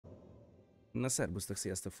Na szerbusztok,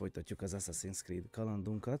 sziasztok, folytatjuk az Assassin's Creed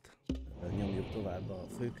kalandunkat. Nyomjuk tovább a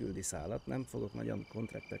főküldi szálat. Nem fogok nagyon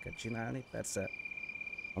kontrakteket csinálni, persze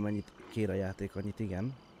amennyit kér a játék, annyit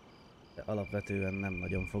igen. De alapvetően nem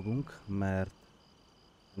nagyon fogunk, mert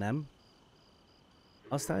nem.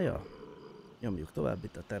 Aztán ja, nyomjuk tovább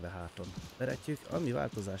itt a teveháton. Veretjük, ami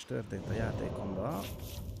változás történt a játékomban,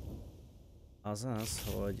 az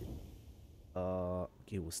az, hogy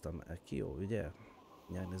kihúztam Kio, ugye?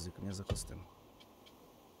 Nézzük, mi az a kosztüm.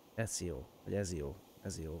 Ezio, vagy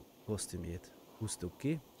Ezio kosztümjét húztuk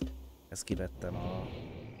ki. Ezt kivettem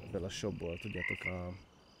ebből a shopból, tudjátok, a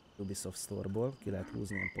Ubisoft Store-ból. Ki lehet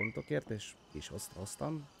húzni ilyen pontokért, és ki is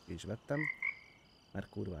hoztam, ki is vettem, mert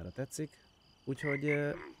kurvára tetszik. Úgyhogy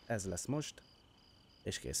ez lesz most,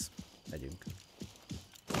 és kész, megyünk.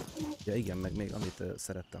 Ja igen, meg még amit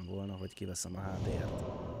szerettem volna, hogy kiveszem a HD-et.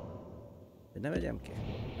 Hogy ne vegyem ki?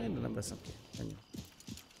 Én nem veszem ki, menjünk.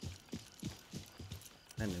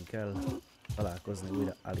 Mennünk kell találkozni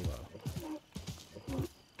újra Alival.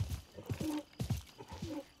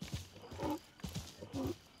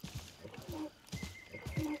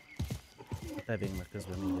 A tevénk meg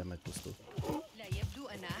közben mindjárt megpusztul.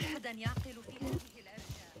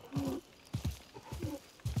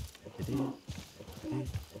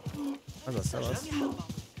 Az a szavasz.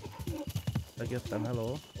 Megjöttem,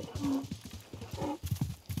 hello.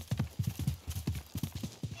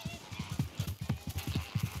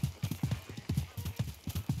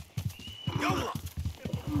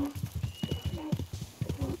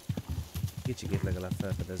 Kicsikét legalább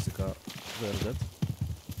felfedezzük a bőrgöt.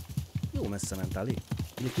 Jó messze ment Ali.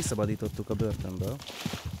 Ugye kiszabadítottuk a börtönből.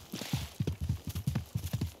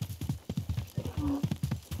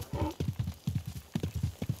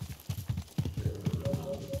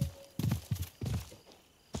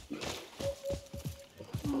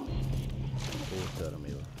 Ó,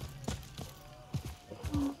 törmél.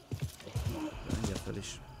 Mindjárt fel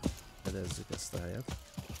is fedezzük ezt a helyet.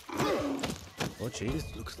 Bocsi.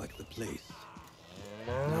 This looks like the place.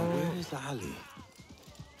 Now where is Ali?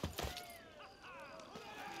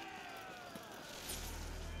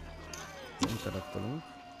 Interaktolunk.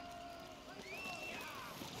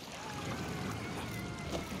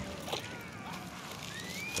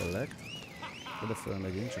 Collect. Oda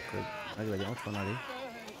fölmegyünk, csak hogy meglegyen, ott van Ali.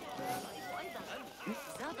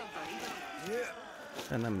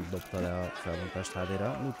 Nem dobta le a felbontást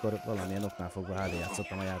HD-ra. Múltkor valamilyen oknál fogva HD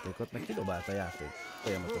játszottam a játékot, meg kidobált a játék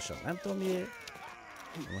folyamatosan. Nem tudom miért.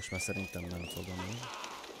 Most már szerintem nem fogom én.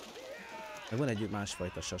 Meg van egy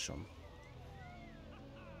másfajta sasom.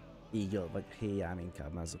 Így, vagy héjám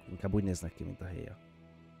inkább, azok inkább úgy néznek ki, mint a héja.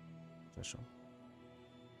 Sasom.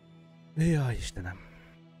 Jaj, Istenem.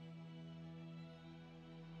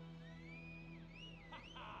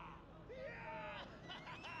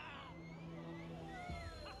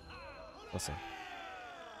 Fasza.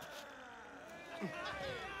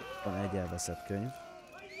 Van egy elveszett könyv.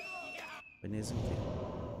 Hogy nézzünk ki?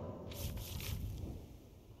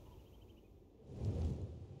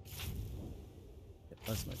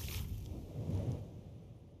 Ja, az meg.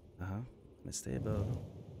 Aha. Stable.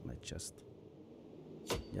 Meg chest.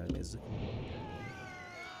 Ja, nézzük.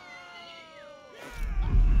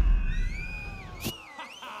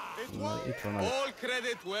 All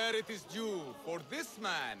credit where it is due, for this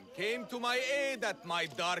man came to my aid at my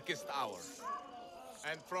darkest hour.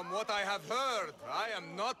 And from what I have heard, I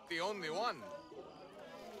am not the only one.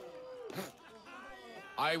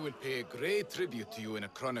 I will pay a great tribute to you in a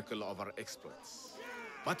chronicle of our exploits.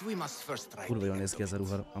 But we must first try. Kurva jól néz ki ez a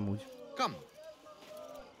ruha, amúgy. Come.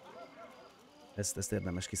 Ezt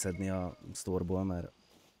érdemes kiszedni a storeból, mert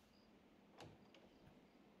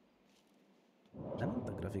nem ment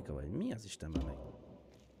a grafika, vagy mi az Istenben meg?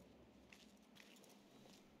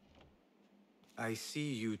 I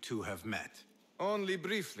see you two have met. Only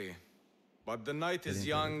briefly. But the night is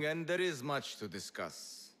young and there is much to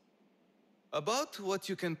discuss. About what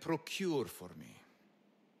you can procure for me.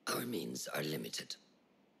 Our means are limited.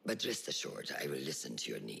 But rest assured, I will listen to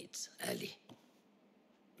your needs, Ali.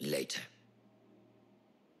 Later.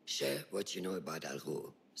 Share what you know about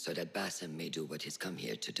Al-Ghul, so that Bassem may do what he's come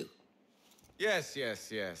here to do. Yes.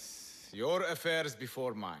 Your affairs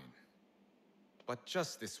before mine. But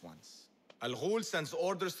just this once. Al-Ghul sends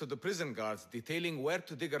orders to the prison guards detailing where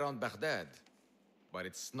to dig around Baghdad. But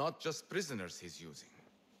it's not just prisoners he's using.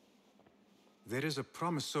 There is a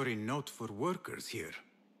promissory note for workers here.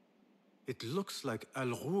 It looks like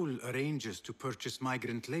Al-Ghul arranges to purchase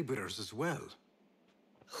migrant laborers as well.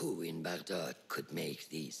 Who in Baghdad could make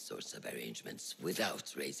these sorts of arrangements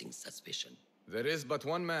without raising suspicion? There is but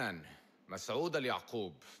one man, Masoud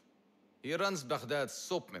al-Yaqub. He runs Baghdad's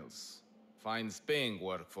soap mills. finds paying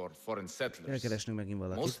work for foreign Kell settlers. keresnünk megint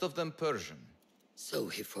valakit. Most of them Persian. So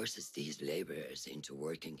he forces these laborers into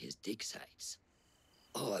working his dig sites,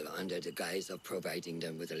 all under the guise of providing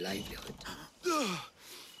them with a livelihood.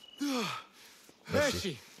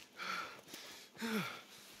 Mashik!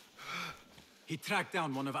 He tracked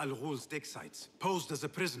down one of Al Ghul's dig sites, posed as a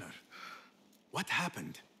prisoner. What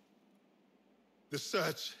happened? The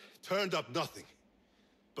search turned up nothing.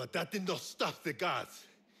 But that did not stop the guards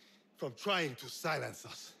from trying to silence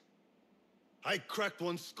us. I cracked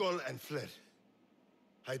one skull and fled.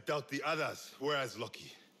 I doubt the others were as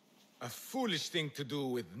lucky. A foolish thing to do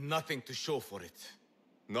with nothing to show for it.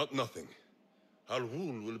 Not nothing. Al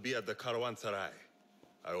Ghul will be at the Caravanserai.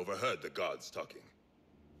 I overheard the guards talking.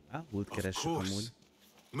 Ghult Of keressük course. amúgy.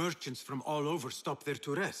 Merchants from all over stop there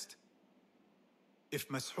to rest. If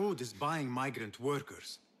Mas'ud is buying migrant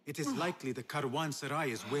workers, it is likely the Caravanserai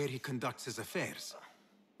is where he conducts his affairs.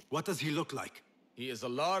 What does he look like? He is a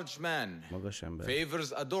large man. Magas ember.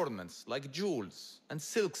 Favors adornments like jewels and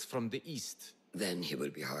silks from the east. Then he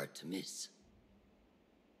will be hard to miss.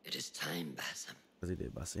 It is time, Basim. Az idő,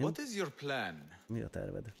 Basim. What is your plan? Mi a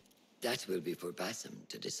terved? That will be for Basim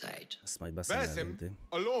to decide. Ezt majd Basim Basim? eldönti.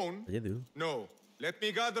 Alone? Egyedül? No. Let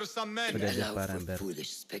me gather some men. Vagy egyet Allow pár for ember. foolish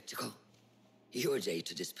spectacle. Your day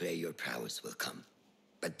to display your prowess will come.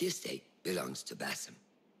 But this day belongs to Basim.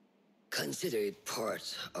 Consider it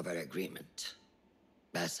part of our agreement.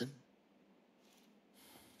 Basim?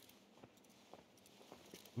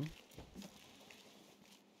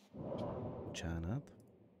 Bocsánat.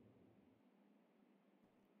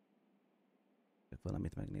 Csak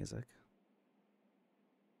valamit megnézek.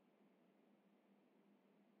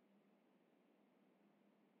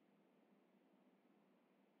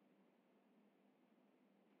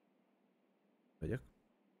 Vagyok.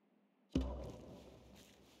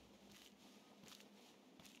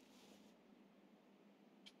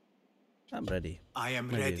 I'm ready. I am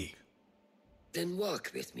Megyünk. ready. Then walk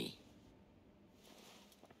with me.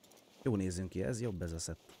 Jó nézzünk ki, ez jobb ez a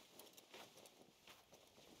szett.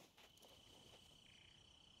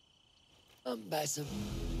 Basim.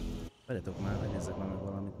 Várjatok már, hogy nézzek már meg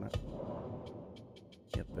valamit, mert...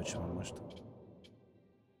 Milyen pöcs van most?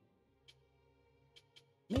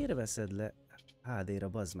 Miért veszed le HD-ra,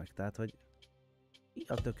 bazd meg? Tehát, hogy... Ki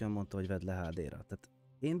a tökön mondta, hogy vedd le HD-ra? Tehát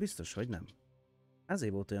én biztos, hogy nem.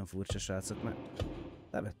 Ezért volt olyan furcsa, srácok, mert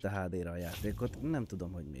levette HD-ra a játékot, nem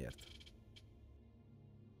tudom, hogy miért.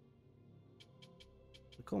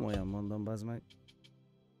 Komolyan mondom, bazd meg,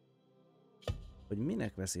 hogy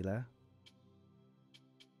minek veszi le.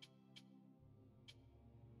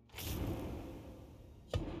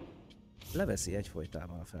 Leveszi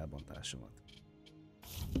egyfolytában a felbontásomat.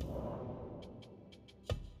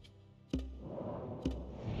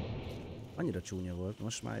 Annyira csúnya volt,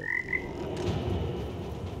 most már jobb.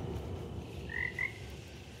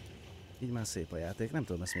 Így már szép a játék, nem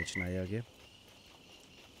tudom ezt miért csinálja a gép.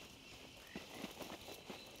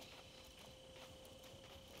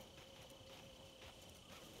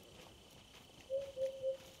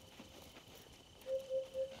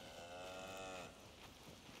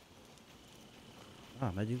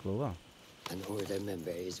 Megyünk hova? An order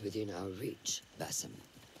member is within our reach, Basim.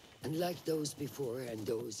 And like those before and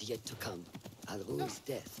those yet to come, Al-Ghul's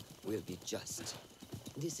death will be just.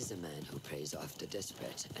 This is a man who preys off the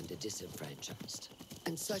desperate and the disenfranchised.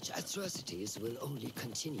 And such atrocities will only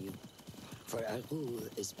continue. For Al-Ghul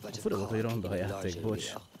is but a cog in a larger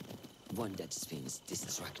wheel, one that spins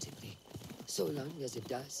destructively. So long as it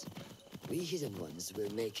does, we hidden ones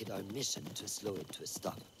will make it our mission to slow it to a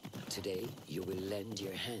stop. Today, you will lend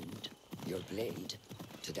your hand, your blade,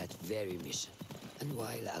 to that very mission. And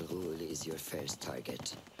while Al-Ghul is your first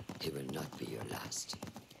target, he will not be your last.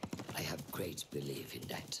 I have great belief in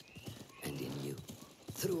that, and in you.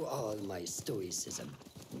 Through all my stoicism,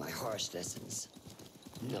 my harsh lessons,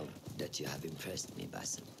 know that you have impressed me,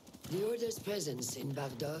 Basim. The Order's presence in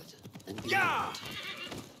Baghdad and beyond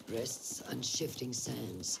rests on shifting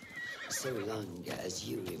sands, so long as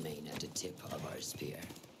you remain at the tip of our spear.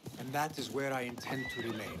 And that is where I intend to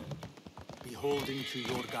remain, beholden to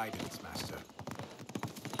your guidance, Master.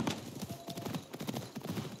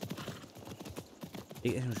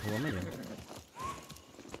 És most hova megyünk?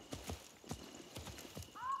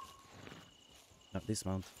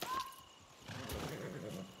 Dismount.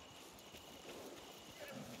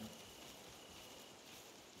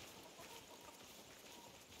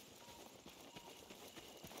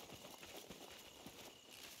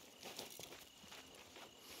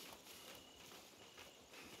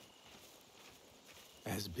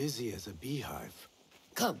 As busy as a beehive.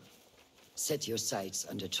 Come, set your sights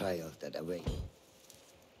on the trial that await.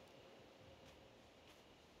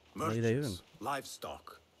 Merchants,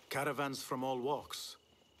 livestock, caravans from all walks.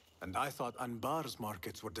 And I thought Anbar's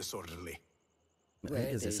markets were disorderly. Where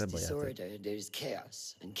Ez there's szebb a játék. disorder, there's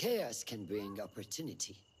chaos, and chaos can bring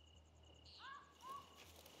opportunity.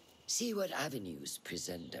 See what avenues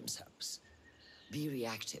present themselves. Be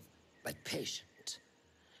reactive, but patient,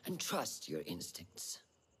 and trust your instincts.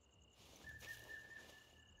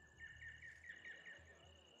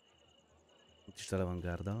 Itt is tele van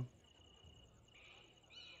gárdal.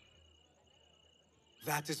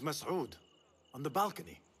 That is Mas'ud, on the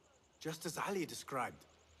balcony, just as Ali described.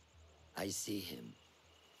 I see him.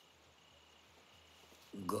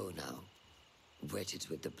 Go now. Wet it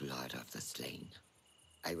with the blood of the slain.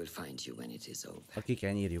 I will find you when it is over. Ha ki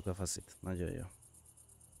kell nyírjuk a faszit. Nagyon jó.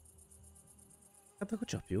 Hát akkor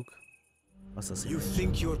csapjuk. You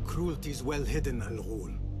think your cruelty's well hidden,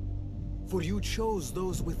 Al-Ghul. For you chose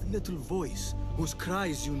those with little voice, whose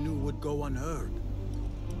cries you knew would go unheard.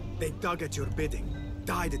 They dug at your bidding,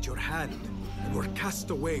 died at your hand, and were cast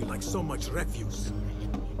away like so much refuse.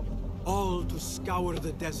 All to scour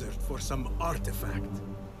the desert for some artifact.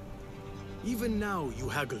 Even now you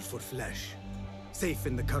haggle for flesh, safe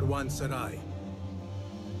in the Karwansarai.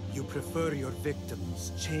 You prefer your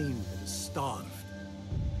victims chained and starved.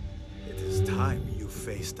 It is time you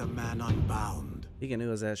faced a man unbound. Igen,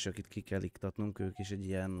 ő az első, akit ki kell iktatnunk, ők is egy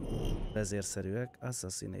ilyen vezérszerűek.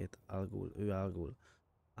 Assassinate Al-Ghul, ő Al-Ghul.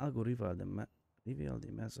 Al-Ghul revealed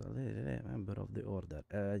him as a member of the order.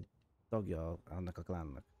 Egy tagja annak a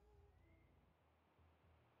klánnak.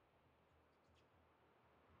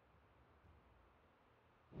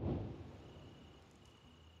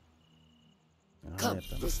 Come,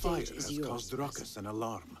 Értem. The the stage fire is has yours. caused ruckus and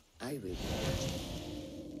alarm. I will.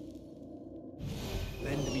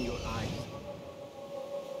 Lend me your eyes.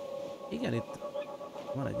 Igen, itt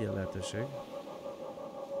van egy ilyen lehetőség.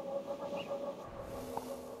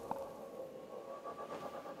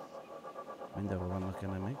 Mindenhol vannak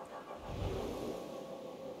enemik.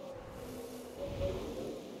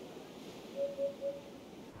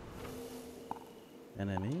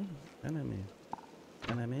 Enemy, enemy,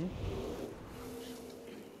 enemy.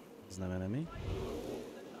 Ez nem enemy.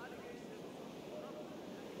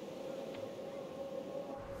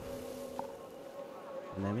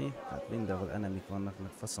 Enemy? Hát mindenhol enemik vannak,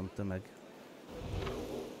 meg faszom tömeg.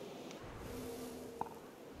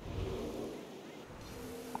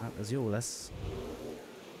 Hát ez jó lesz.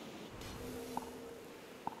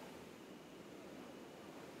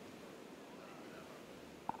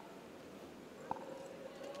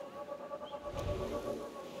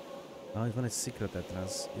 Ah, van egy secret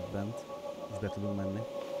entrance itt bent, és be tudunk menni.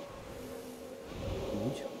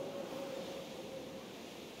 Úgy.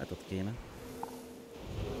 Hát ott kéne.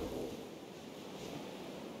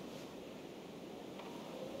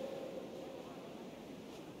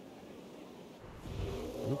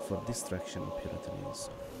 Look for distraction opportunities.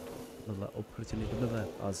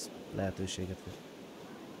 Az lehetőséget.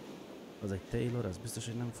 Az egy Taylor, az biztos,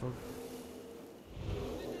 hogy nem fog.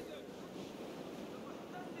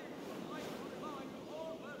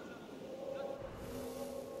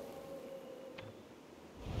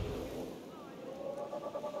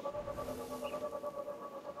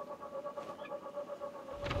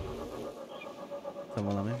 Van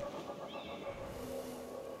valami.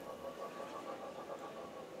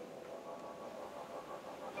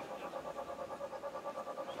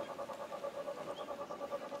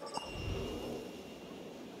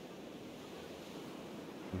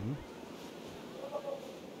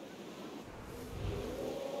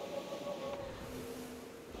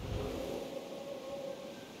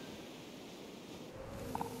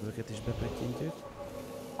 Ezeket is bepettyintjük.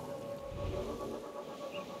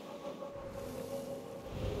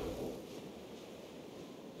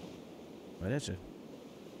 Várjál csak.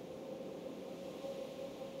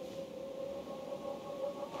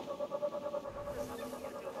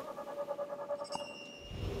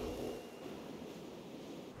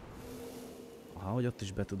 Aha, hogy ott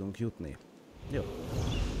is be tudunk jutni. Jó.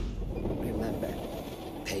 Remember,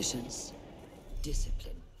 patience,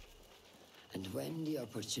 discipline. And when the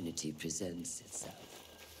opportunity presents itself,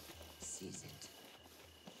 seize it.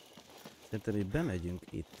 Szerintem mi bemegyünk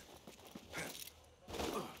itt.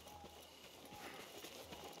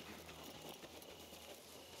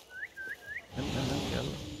 Nem kell.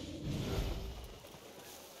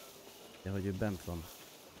 De hogy ő bent van.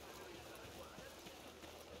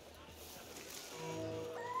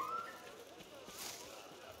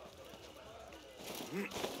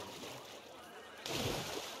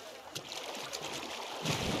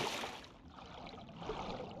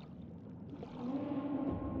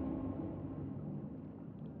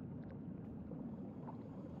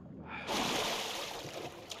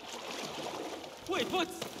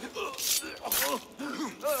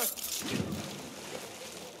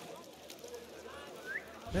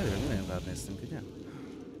 Belőle mi nagyon ránéztünk, ugye?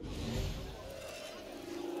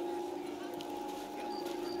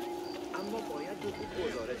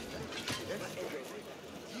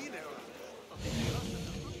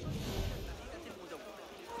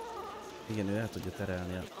 Igen, ő el tudja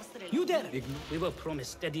terelni a... You there? We were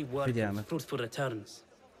promised steady work and fruitful returns.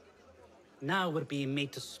 Now we're being made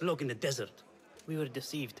to slog in the desert. We were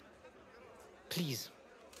deceived. Please,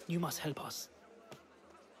 you must help us.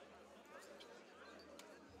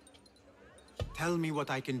 Tell me what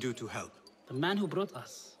I can do to help. The man who brought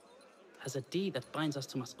us has a deed that binds us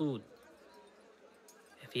to Mas'ud.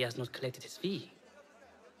 If he has not collected his fee,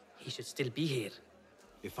 he should still be here.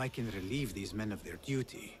 If I can relieve these men of their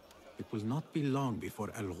duty, it will not be long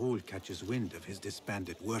before Al-Ghul catches wind of his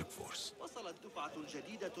disbanded workforce.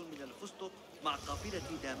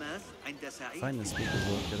 Finance people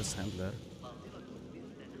workers handler.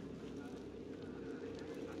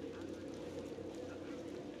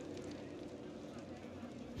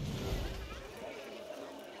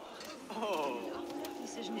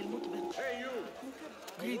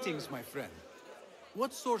 Greetings, my friend.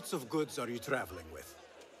 What sorts of goods are you traveling with?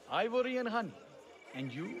 Ivory and honey.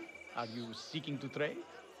 And you? Are you seeking to trade?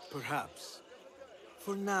 Perhaps.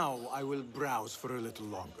 For now, I will browse for a little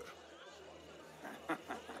longer.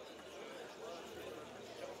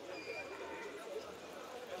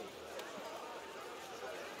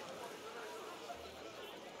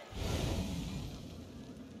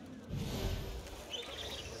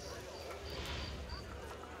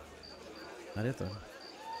 Várjatok?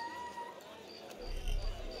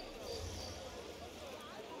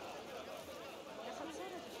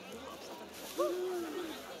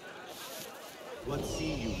 What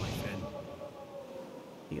see you, my friend?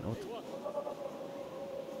 Igen, ott.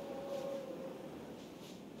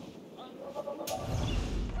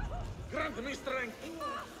 Grant me strength!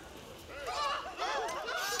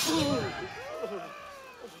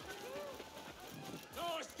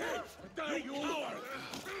 No escape! Die, you coward!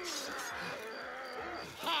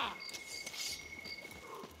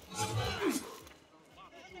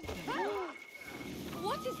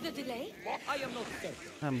 What is the delay? I am not certain.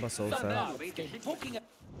 Nem baszol fel. Poking at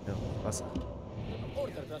Jó, basz.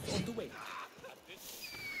 ordered us on the way.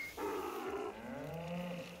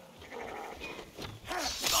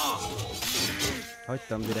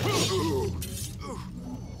 Hagytam direkt.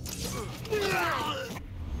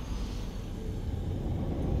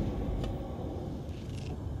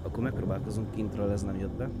 Akkor megpróbálkozunk kintről, ez nem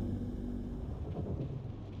jött be.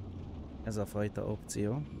 Ez a fajta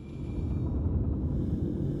opció.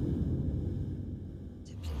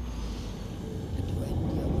 And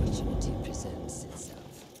when the opportunity presents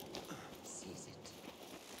itself, seize it.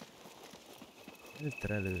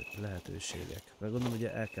 Előterelő lehetőségek. Mert gondolom,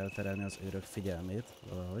 ugye el kell terelni az őrök figyelmét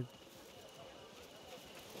valahogy.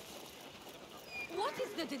 What is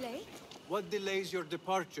the delay? What delays your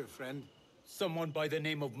departure, friend? Someone by the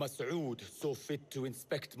name of Mas'ud saw fit to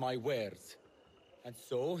inspect my wares. And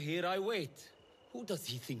so here I wait. Who does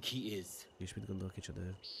he think he is? És mit gondol, kicsoda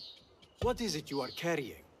ő? What is it you are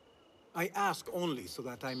carrying? I ask only so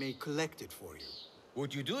that I may collect it for you.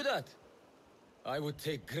 Would you do that? I would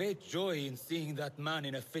take great joy in seeing that man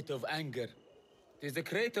in a fit of anger. It is a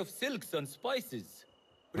crate of silks and spices.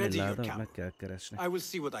 Ready your Ládát camp. meg kell keresni. I will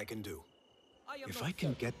see what I can do. If I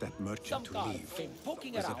can get that merchant to leave,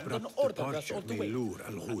 his abrupt departure may lure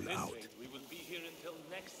Al-Ghul out.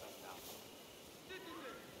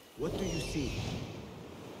 What do you see?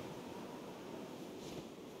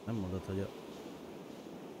 Nem mondod, hogy a...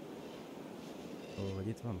 Ó, hogy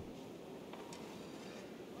itt van?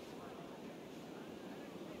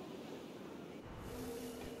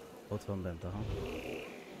 Ott van bent, aha.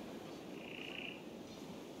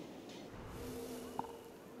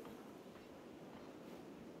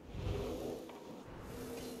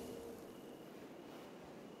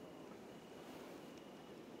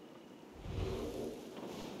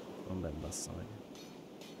 Van bent, bassza meg.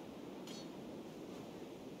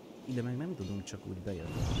 Ide meg nem tudunk csak úgy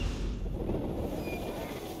bejönni.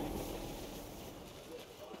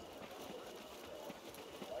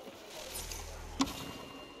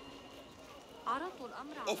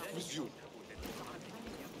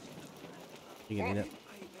 Igen,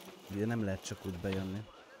 ide nem lehet csak úgy bejönni.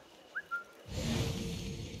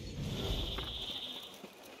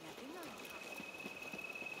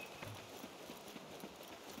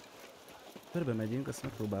 Körbe megyünk, azt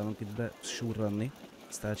megpróbálunk itt besurranni,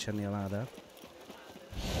 azt elcsenni a ládát.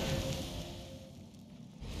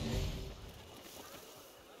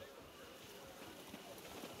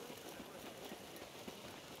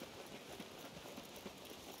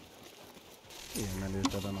 Ilyen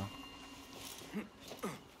menőt adana.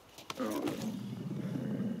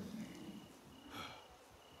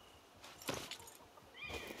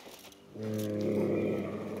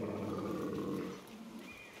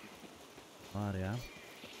 Várjál.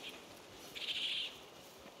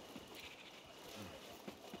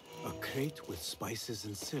 A crate with spices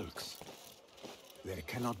and silks. There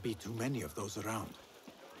cannot be too many of those around.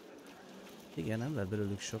 Igen, nem lett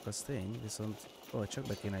belőlük sok, az tény, viszont valahogy csak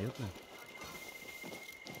be kéne jutni.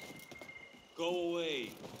 Go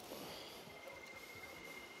away.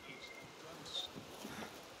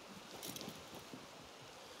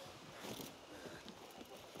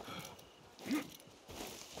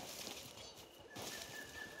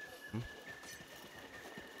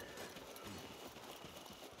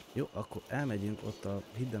 Jó, akkor elmegyünk ott a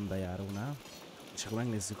hidden bejárónál, és akkor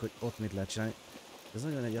megnézzük, hogy ott mit lehet csinálni. Ez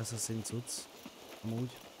nagyon egy assassin cucc,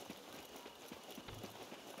 amúgy.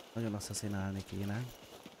 Nagyon assassinálni kéne,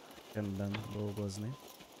 rendben dolgozni.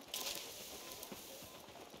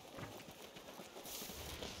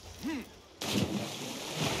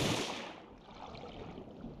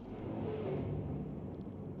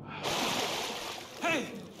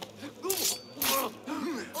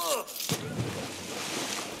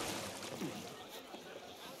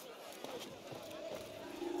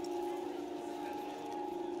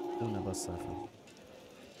 Jó, ne basszál fel.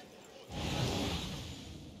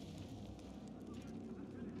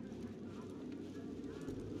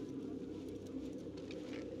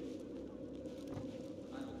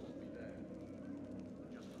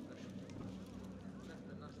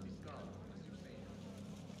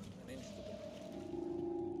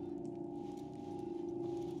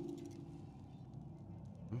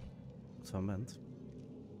 Ott van bent.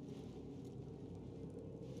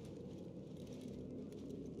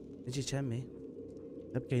 Nincs itt semmi.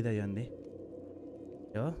 Nem kell ide jönni.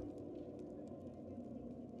 Ja?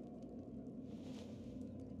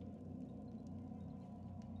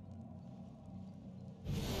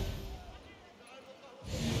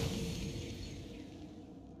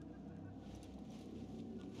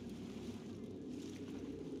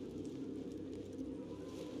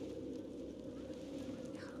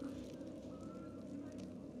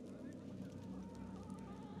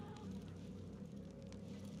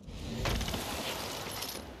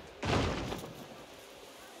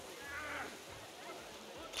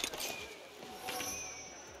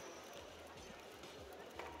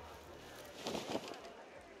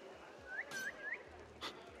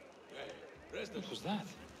 What was that?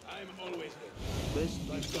 I'm always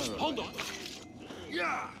there. Hold on!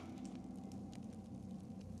 Yeah!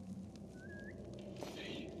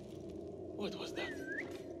 Hey, what was that?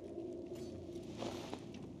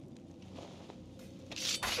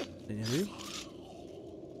 Gyönyörű.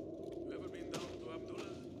 You ever been down to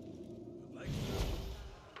Abdullah? Like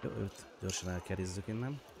Jó, őt gyorsan elkerizzük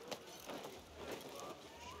innen.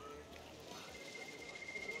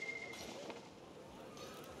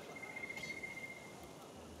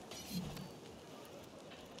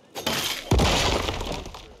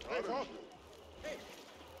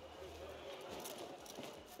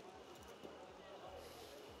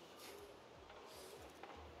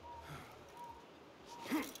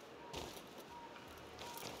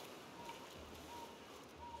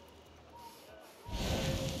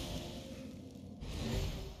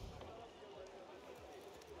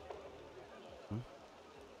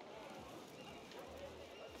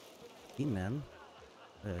 Innen?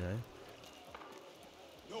 Ajajaj.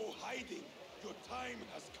 no hiding. Your time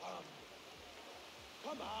has come.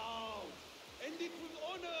 Come out. End it with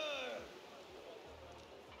honor.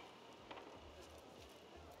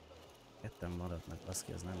 Ketten maradnak,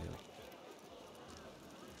 baszki, ez nem jó.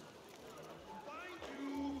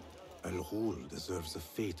 Al-Ghul deserves a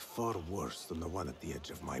fate far worse than the one at the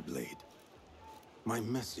edge of my blade. My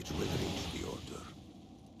message will reach the Order,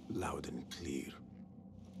 loud and clear.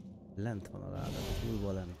 Lent van a láda,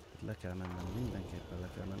 túlva lent. Le kell mennem, mindenképpen le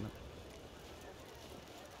kell mennem.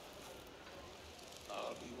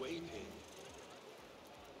 I'll be waiting.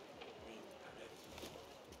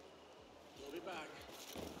 You'll be back.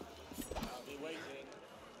 I'll be waiting.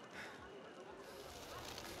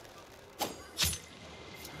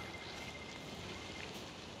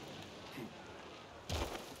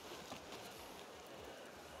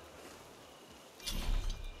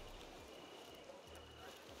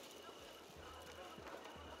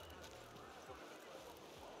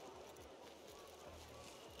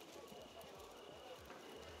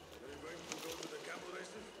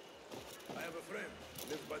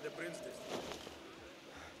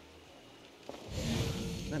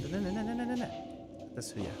 Ne.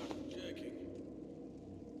 Ez hülye.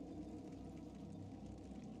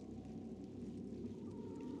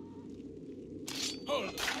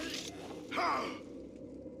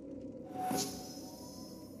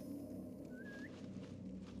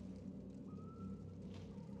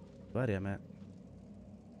 Várjál, mert...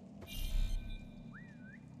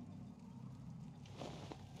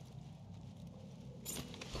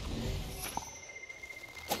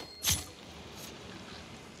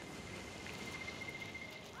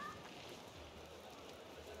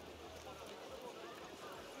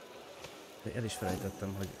 El is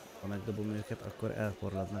felejtettem, hogy ha megdobom őket, akkor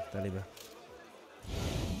elporladnak telibe.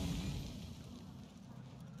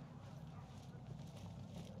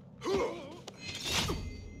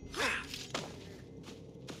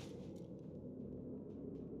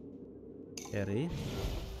 Carry.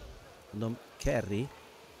 Mondom, carry.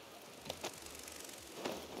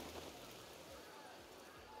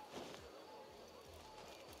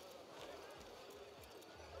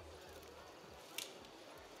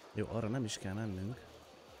 Jó, arra nem is kell mennünk.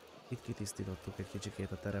 Itt kitisztítottuk egy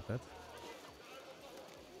kicsikét a terepet.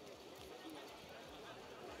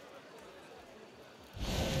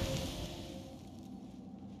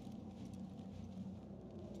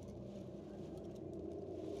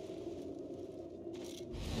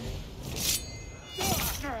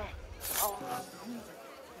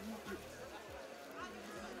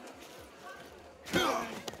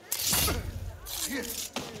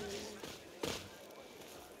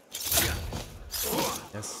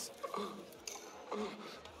 Yes.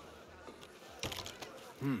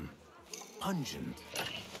 Pungent.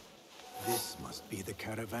 This must be the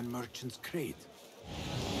caravan merchant's crate.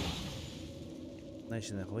 Na és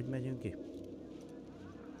innen hogy megyünk ki?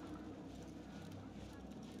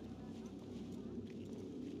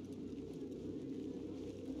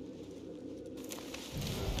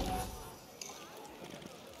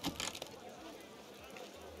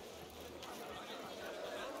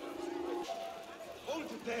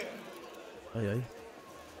 Ajaj.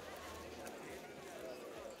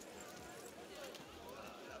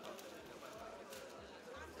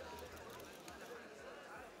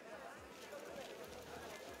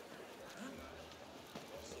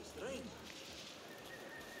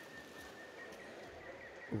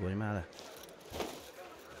 Ugorj már le.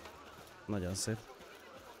 Nagyon szép.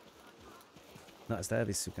 Na, ezt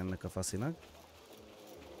elvisszük ennek a faszinak.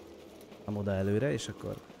 Oda előre, és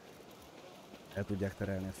akkor el tudják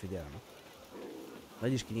terelni a figyelmet.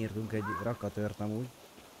 Vagy is kinyírtunk egy rakatört amúgy.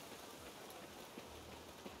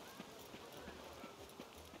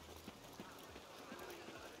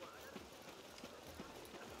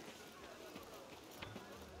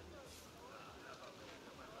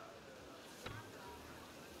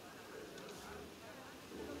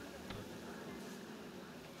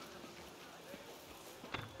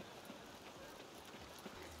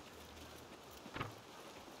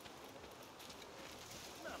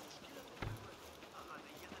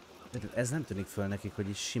 Ez nem tűnik föl nekik, hogy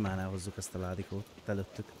is simán elhozzuk ezt a ládikót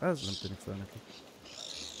előttük. Ez nem tűnik föl nekik.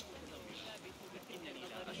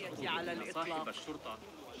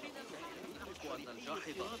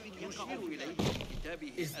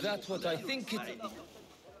 Is that what I think it is?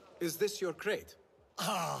 Is this your crate?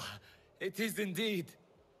 Ah, it is indeed.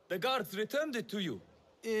 The guards returned it to you.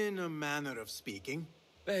 In a manner of speaking.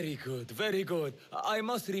 Very good, very good. I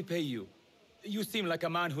must repay you. You seem like a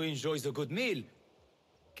man who enjoys a good meal.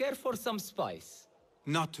 Care for some spice?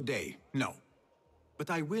 Not today, no. But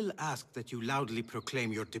I will ask that you loudly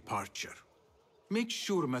proclaim your departure. Make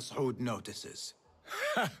sure Mas'ud notices.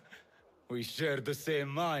 We share the same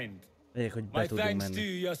mind. My thanks to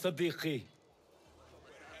you, ya Sadiqi.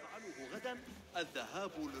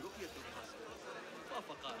 الذهاب لرؤية القصر.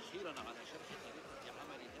 وافق أخيراً على شرح طريقة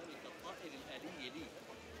عمل ذلك الطائر الآلي لي.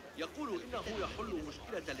 يقول إنه يحل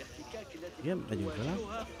مشكلة الاحتكاك التي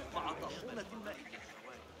تواجهها مع طاحونة المائية.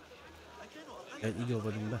 így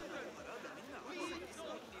olvadunk be.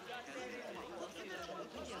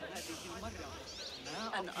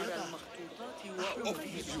 أنا أرى المخطوطات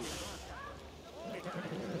وأفيد.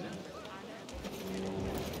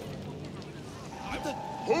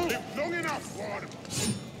 Live long enough, Worm!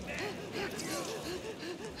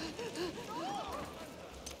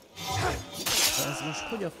 Ez most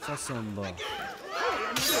hogy a faszomba?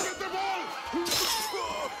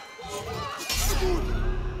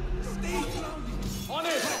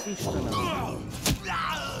 Istenem!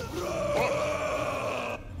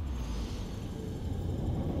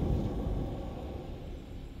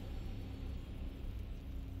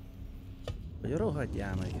 Hogy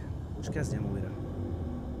rohadjál meg! Most kezdjem újra.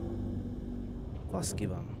 Fasz ki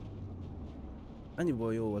van.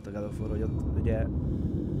 Annyiból jó volt a God of War, hogy ott ugye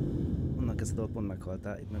onnan kezdett, ahol pont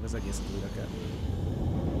meghaltál, itt meg az egészet újra kell.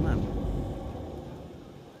 Nem.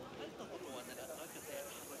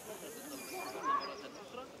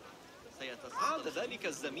 كذلك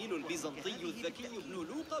الزميل البيزنطي الذكي ابن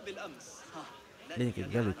لوقا بالأمس.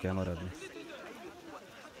 Lényeg, velük kell maradni.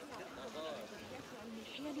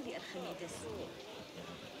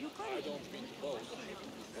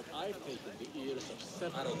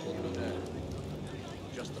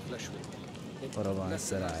 Arra van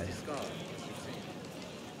szerály.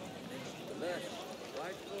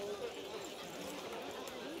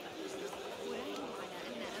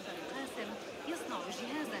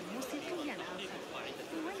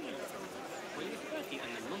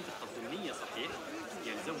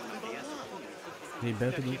 Még be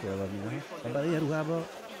tudunk olvadni, aha. Abban ilyen ruhában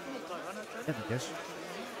érdekes.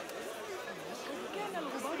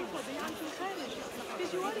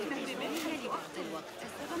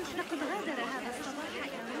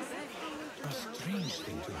 A strange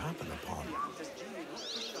thing to happen upon.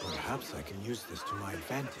 Perhaps I can use this to my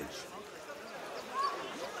advantage.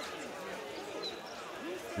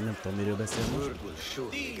 Nem tudom, miről beszél most. Word will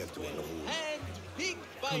surely get to Alghul.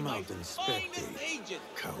 Come out and spectate,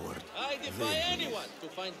 coward. I defy anyone to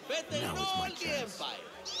find better in Now is my all the chance. empire.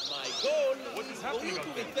 My goal is for you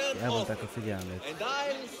to return Elvonták often, a figyelmét. and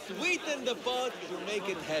I'll sweeten the pot to make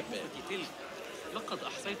it happen. لقد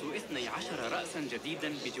أحصيت 12 رأسا جديدا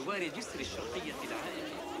بجوار جسر الشرقية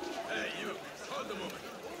العائم.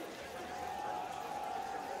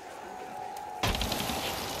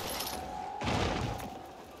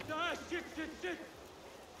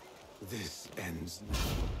 This ends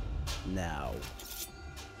Now.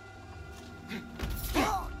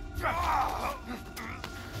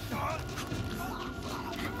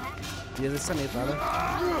 Ugye ez egy szemétvála?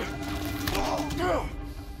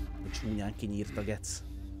 A csúnyán kinyírt a gec.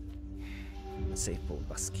 Szép volt,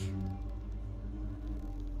 baszki.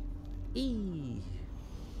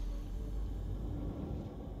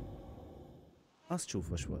 Az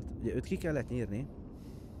csúfos volt. Ugye őt ki kellett nyírni.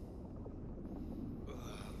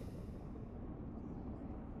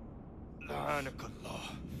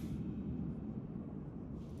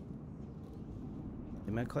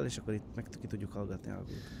 Meghal, és akkor itt meg ki tudjuk hallgatni a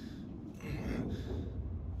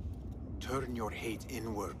Turn your hate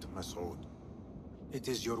inward, Mas'ud. It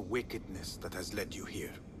is your wickedness that has led you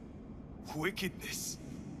here. Wickedness?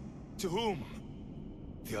 To whom?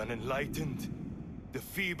 The unenlightened? The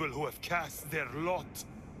feeble who have cast their lot?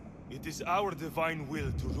 It is our divine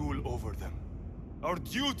will to rule over them. Our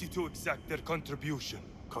duty to exact their contribution.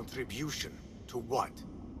 Contribution? To what?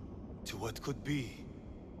 To what could be.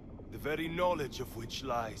 The very knowledge of which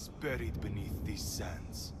lies buried beneath these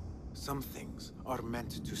sands. Some things are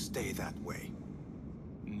meant to stay that way.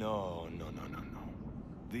 No.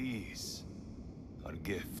 These are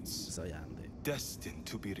gifts. Destined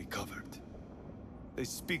to be recovered. They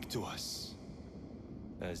speak to us,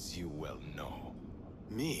 as you well know.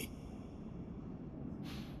 Me?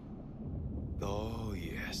 Oh,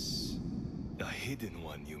 yes. A hidden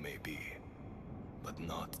one you may be, but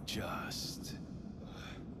not just.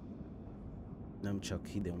 Nem csak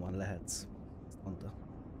hidden one lehetsz, azt mondta.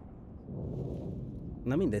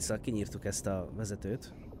 Na mindegy, szóval kinyírtuk ezt a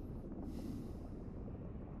vezetőt.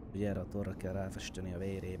 Ugye erre a torra kell ráfesteni a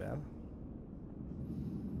vérével.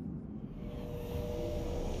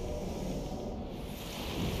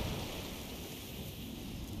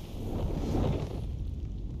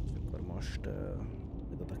 És akkor most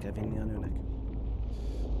oda kell vinni a nőnek.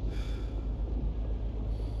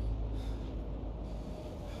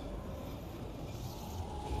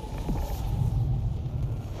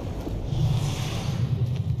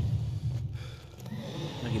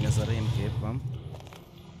 Megint ez a rémkép van.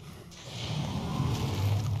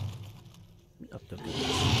 Mi a többi?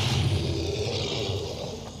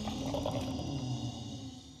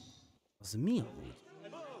 Az mi amúgy?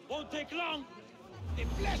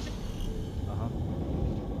 Aha.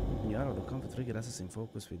 When you are out of comfort, trigger assassin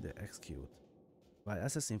focus with the execute. While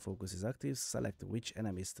assassin focus is active, select which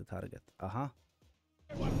enemies to target. Aha.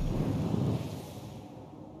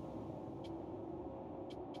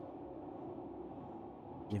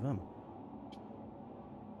 Mi van?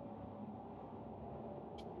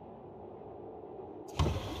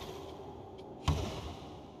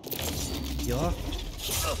 Ja.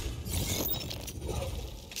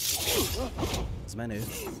 Ez menő.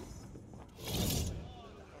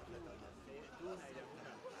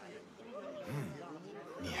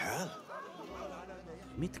 Mihal?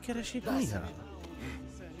 Mit keres itt Mihal?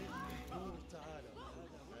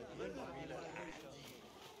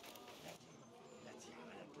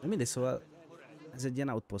 Mindegy, szóval ez egy ilyen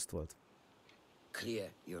outpost volt.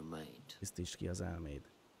 Clear your mind. Tisztítsd ki az elméd.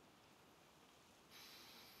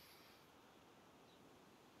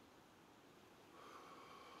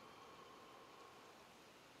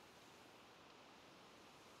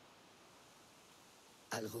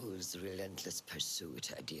 Al Ghul's relentless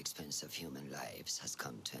pursuit at the expense of human lives has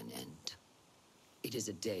come to an end. It is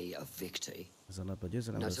a day of victory,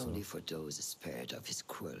 not only for those spared of his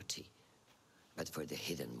cruelty, but for the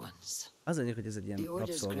hidden ones. Az egyik, hogy ez egy ilyen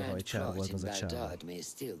rabszolgahajcsár volt az a csávó. May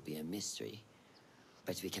still be a mystery,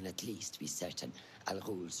 but we can at least be certain Al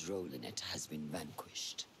Ghul's role in it has been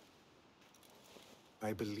vanquished.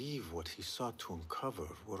 I believe what he sought to uncover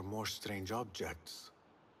were more strange objects,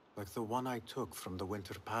 like the one I took from the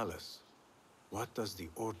Winter Palace. What does the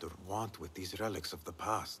Order want with these relics of the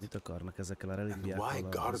past? Mit akarnak ezekkel a And relikviákkal? why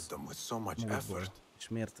guard them with so much effort? És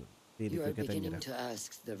miért védik You are őket ennyire? beginning to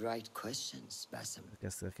ask the right questions, Basim.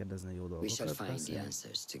 Kezdtél kérdezni jó We shall dolgokat, find the Basim?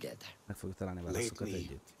 answers together. Meg fogjuk találni válaszokat Lately,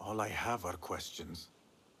 együtt. all I have are questions.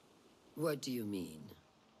 What do you mean?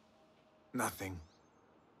 Nothing.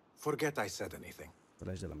 Forget I said anything.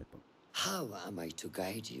 Felejtsd el, amit mondom. How am I to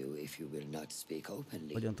guide you if you will not speak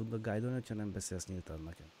openly? Hogyan tudnak guide-olni, ha nem beszélsz nyíltan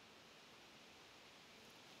nekem?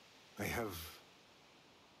 I have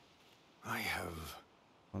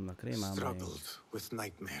Vannak rémálmaim. struggled with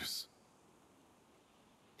nightmares.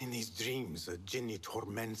 In these dreams, a genie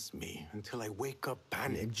torments me until I wake up Egy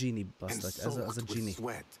panicked genie and basztatja, ez a soaked with genie.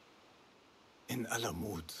 sweat. In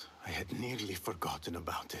Alamut, I had nearly forgotten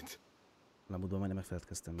about it. Lamudban majdnem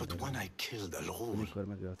megfeledkeztem But mindenről. when I killed Al-Ghul, Amikor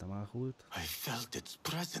megöltem Al-Ghult, I felt its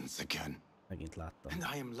presence again. megint láttam.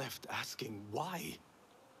 And I am left asking why?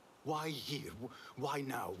 Why here? Why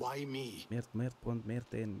now? Why me? Miért pont,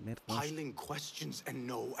 miért én, miért most? Piling questions and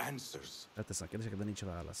no answers. Felteszem a kérdéseket, de nincs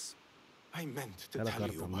válasz. I meant to El tell you,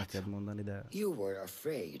 akartam but neked mondani, de You were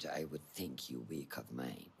afraid I would think you weak of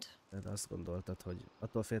mind. azt gondoltad, hogy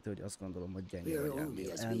attól féltél, hogy azt gondolom, hogy We gyenge are vagy only as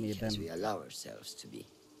weak as elmében, we allow ourselves to be.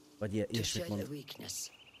 vagy To ilyesmit shed a mond.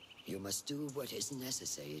 weakness, you must do what is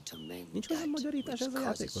necessary to mend Nincs olyan that magyarítás which ez a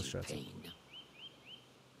causes játékos, you srácok? pain.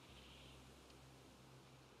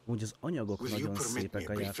 Úgy az anyagok Will you nagyon permit szépek me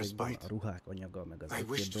a a brief játékban, respite? a ruhák anyaga, meg az I egy-két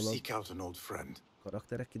wish to dolog, seek out an old friend.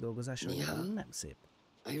 karakterek kidolgozása Néha. nem szép.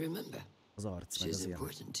 I remember. Az arc, meg She's az ilyen.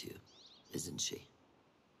 important to you, isn't she?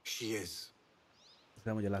 She is.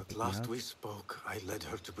 Nem, hogy But láttuk last Nihát. we spoke, I led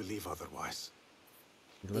her to believe otherwise.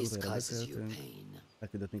 Mikor This legutoljára causes you beszéltünk, pain.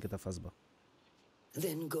 elküldött minket a faszba.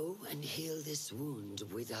 Then go and heal this wound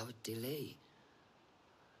without delay.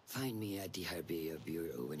 Find me at the Herbaea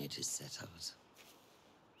Bureau when it is settled.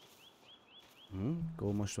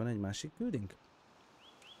 Akkor most van egy másik küldünk?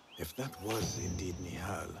 If that was indeed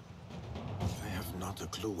Nihal, I have not a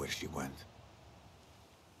clue where she went.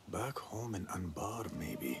 Back home in Anbar,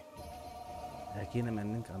 maybe. El kéne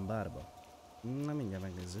mennünk Anbarba. Na, mindjárt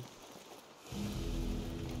megnézzük.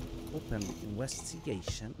 Open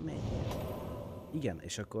Investigation, megy. Igen,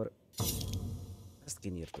 és akkor ezt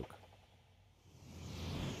kinyírtuk.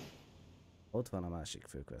 Ott van a másik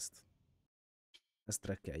főquest. Ezt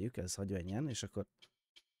trekkeljük, ez hagyja ennyien, és akkor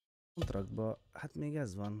kontraktba, hát még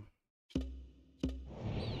ez van.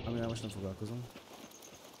 Amivel most nem foglalkozom.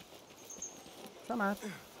 Tamár!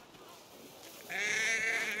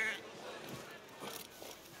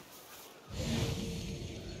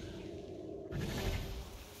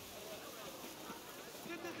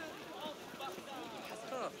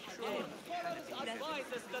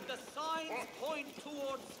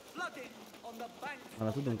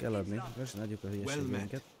 Ha tudunk eladni, most ne adjuk a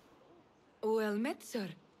hülyeségeinket. Well met,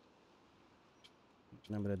 sir.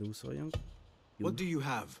 Nem redúszoljunk. What do you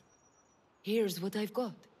have? Here's what I've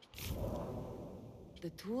got. The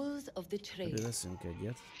tools of the Ebből trade. veszünk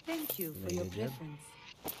egyet. Thank you for Még your egyet. preference.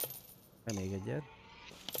 Még egyet.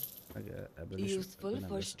 Meg ebből is. Useful ebből nem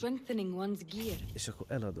for veszünk. strengthening one's gear. És akkor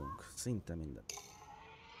eladunk szinte mindent.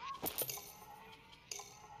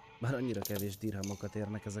 Bár annyira kevés dirhamokat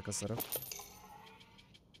érnek ezek a szarok.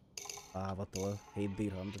 Ávatól 7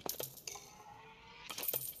 dirham.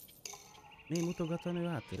 Mi mutogat a nő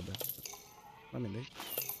háttérbe? Na mindegy.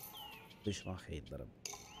 És van 7 darab.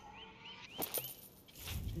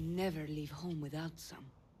 Never leave home without some.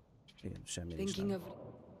 Igen, semmi nincs. Thinking Nem. of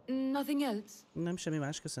nothing else? Nem, semmi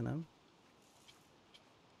más, köszönöm.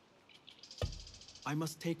 I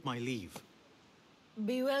must take my leave.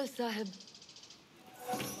 Be well, Sahib.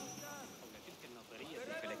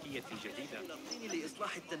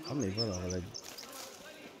 Van még valahol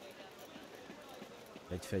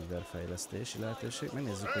egy fegyverfejlesztési lehetőség.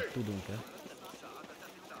 Megnézzük, hogy tudunk-e.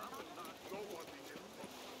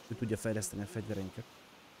 Ő tudja fejleszteni a fegyvereinket.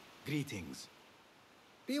 Greetings.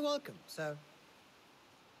 Be welcome, sir.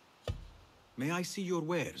 May I see your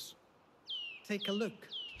wares? Take a look.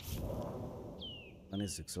 Na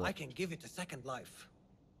nézzük, szóval. I can give it a second life.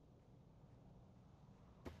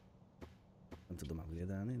 Nem tudom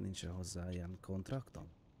upgrade-elni, nincsen hozzá ilyen kontraktom.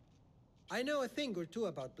 I know a thing or two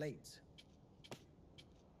about blades.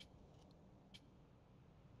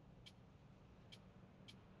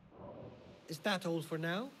 Is that all for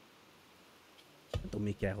now? Nem tudom,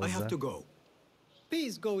 mi kell I have hozzá. to go.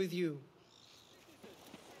 Peace go with you.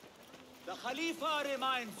 The Khalifa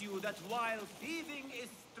reminds you that while thieving is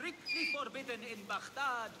strictly forbidden in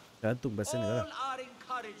Baghdad, El tudunk beszélni all vele? are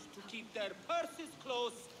encouraged to keep their purses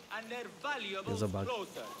close and their Ez valuables a bug.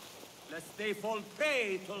 closer, lest they fall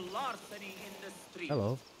prey to larceny in the street.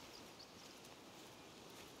 Hello.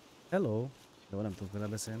 Hello. Jó, nem tudok vele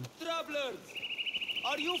beszélni. Travelers,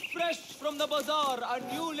 are you fresh from the bazaar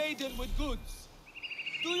and new laden with goods?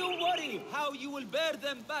 Do you worry how you will bear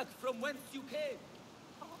them back from whence you came?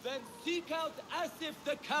 Then seek out Asif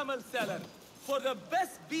the camel seller for the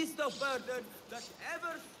best beast of burden that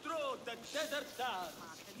ever strode the desert sands.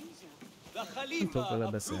 The Nem Khalifa tudok vele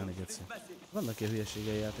approved beszélni, this Geci. message. Vannak ilyen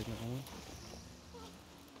hülyeségei játéknak amúgy.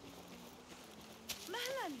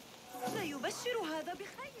 مهلا سيبشر هذا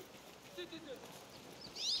بخير.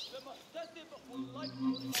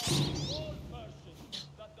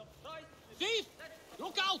 Thief!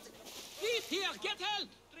 Look out! Thief here! Get help!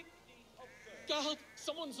 Guard!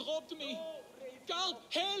 Someone's robbed me! Guard!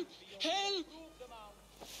 Help! Help!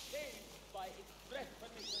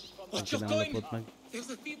 What Senki you're nem going? lopott meg. There's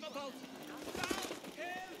a thief about!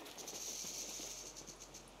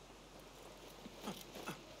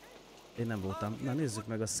 Én nem voltam. Na nézzük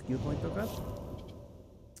meg a skill pointokat.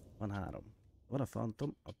 Van 3. Van a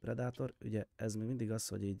Phantom, a Predator, ugye ez még mindig az,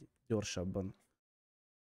 hogy így gyorsabban.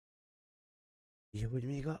 Jó, hogy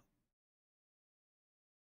még a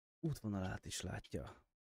útvonalát is látja.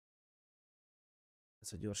 Ez,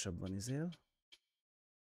 hogy gyorsabban izél.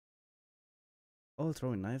 All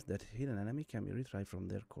throwing knife that hidden enemy can be retrieved from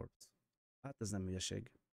their corpse. Hát ez nem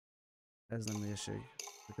hülyeség. Ez nem hülyeség.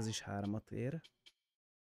 Ez is 3-at ér.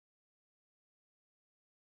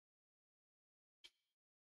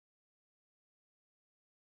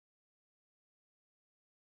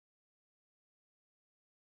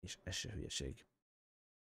 És ez se hülyeség.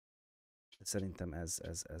 Szerintem ez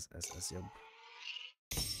jobb.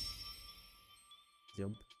 Ez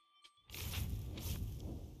jobb.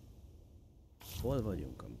 Hol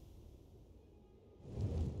vagyunk?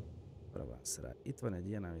 Itt van egy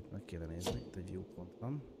ilyen, amit meg kéne nézni. Itt egy viewpont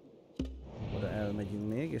van. Oda elmegyünk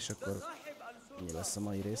még, és akkor ennyi lesz a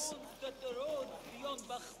mai rész.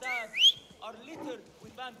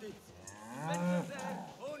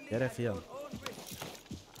 Gyere, fiam!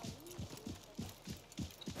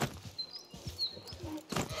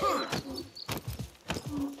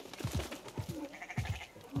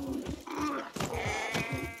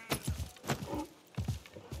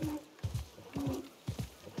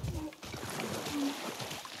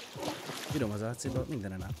 Bírom az AC-ba,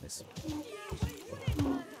 mindenen átmész.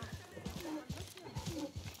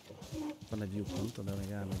 Van egy viewpont, oda még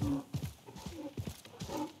elmegyünk.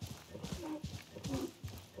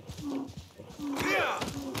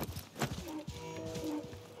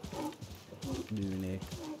 Bűnék.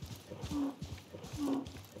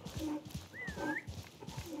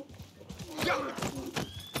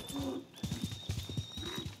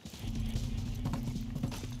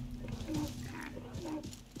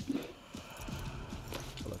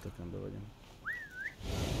 Hol a tökönbe vagyunk?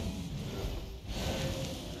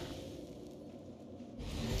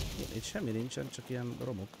 Itt semmi nincsen, csak ilyen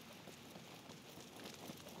romok.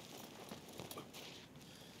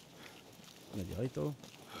 Van egy ajtó.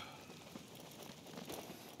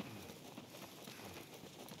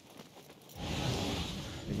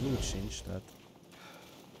 Még loot sincs, tehát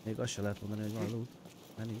még azt se lehet mondani, hogy van loot,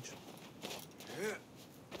 mert nincs.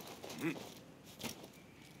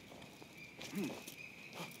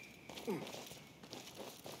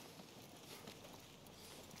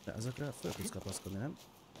 De ezekre föl tudsz kapaszkodni, nem?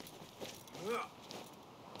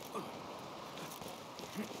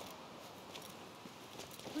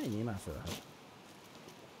 Menjél már föl, hát.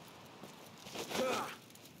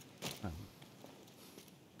 Nem.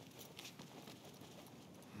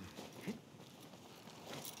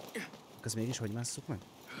 Ez mégis hogy másszuk meg?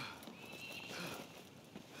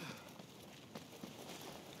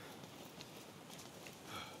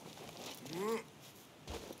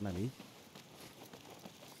 Nem így.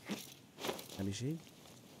 Nem is így.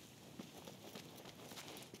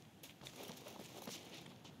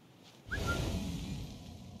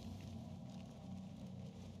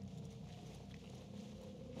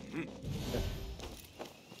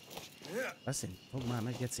 Beszélj, fogd már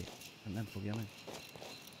meg, Geci. Nem fogja meg.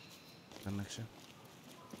 Ennek se.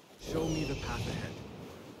 Show me the path ahead.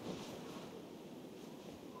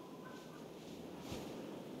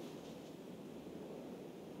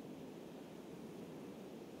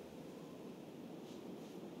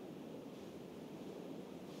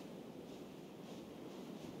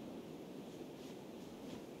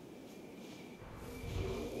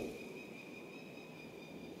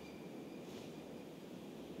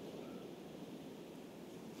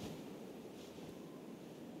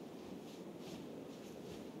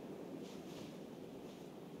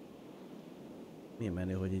 Milyen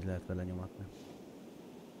menő, hogy így lehet vele nyomatni.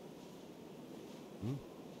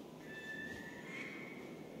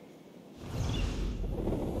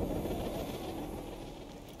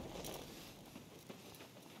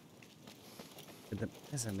 De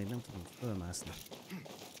ezen még nem tudom fölmászni.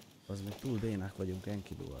 Az még túl bénák vagyunk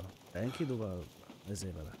Enkiduval. Enkiduval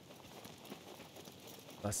ezért vele.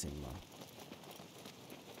 Basszimmal.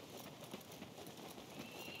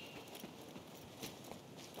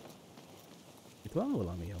 Itt van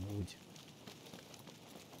valami amúgy.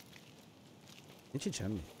 Nincs itt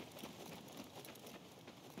semmi.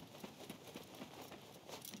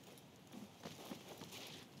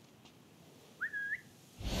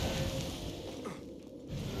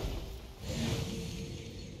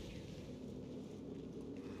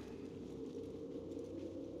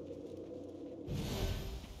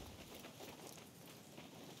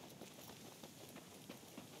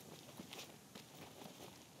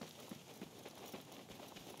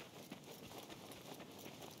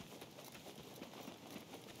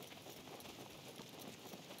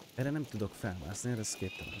 Erre nem tudok felmászni, ez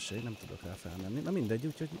képtelenség, nem tudok rá felmenni. Na mindegy,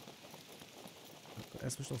 úgyhogy... Akkor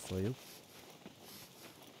ezt most offoljuk.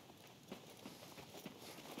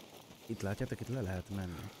 Itt látjátok, itt le lehet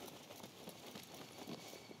menni.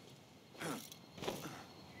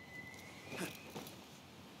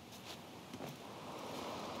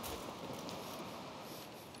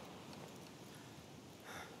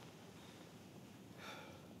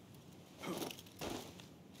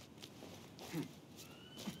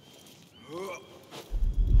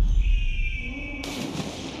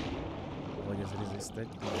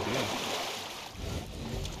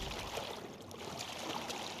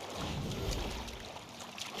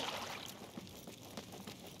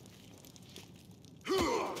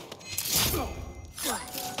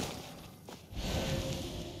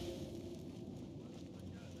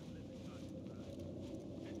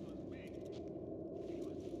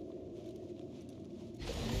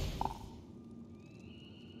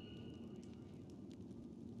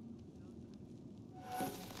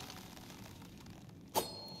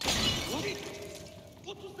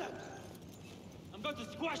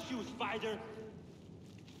 Squash you, spider!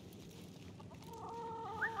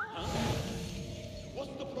 Huh?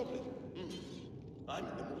 What's the problem? I'm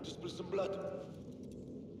in the mood to spill some blood.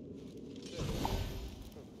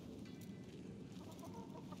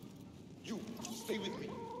 You, stay with me.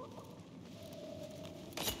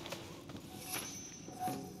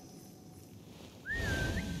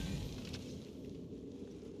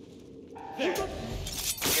 There!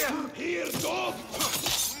 Here, dog!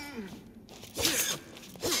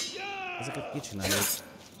 Ezeket kicsináljuk.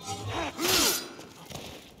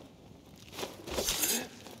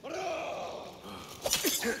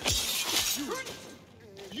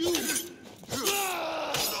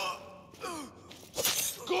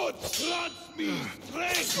 God grants me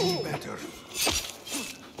strength! Better.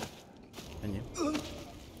 Ennyi.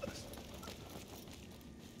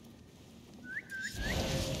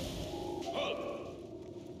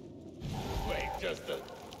 Wait just a...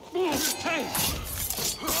 Hey!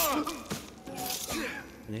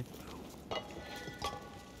 Ennyi.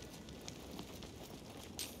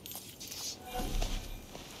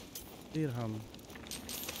 Dirham.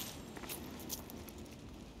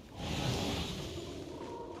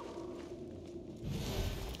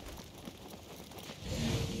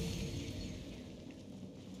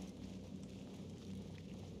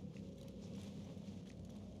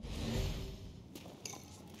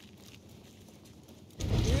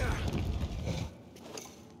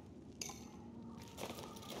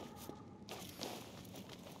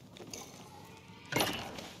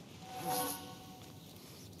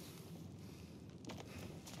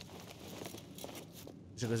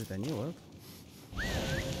 Csak az itt ennyi volt?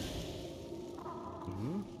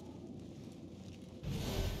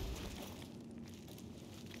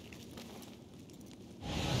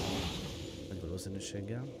 Nagy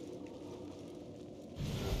valószínűséggel.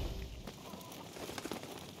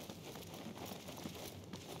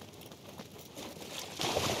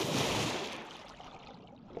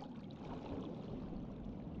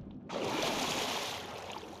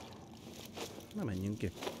 Na menjünk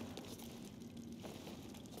ki.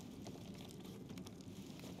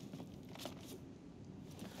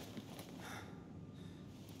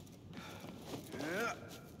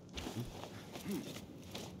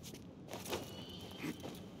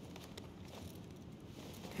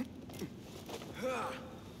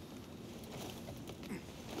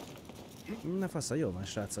 Na fasza, jó van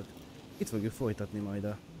srácok. Itt fogjuk folytatni majd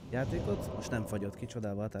a játékot. Most nem fagyott ki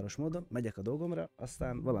csodálva határos módon. Megyek a dolgomra,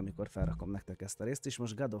 aztán valamikor felrakom nektek ezt a részt is.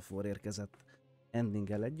 Most God of War érkezett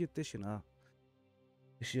endinggel együtt, és én a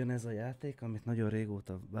És jön ez a játék, amit nagyon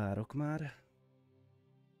régóta várok már.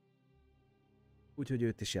 Úgyhogy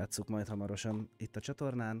őt is játsszuk majd hamarosan itt a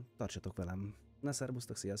csatornán. Tartsatok velem! Na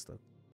szerbusztok, sziasztok!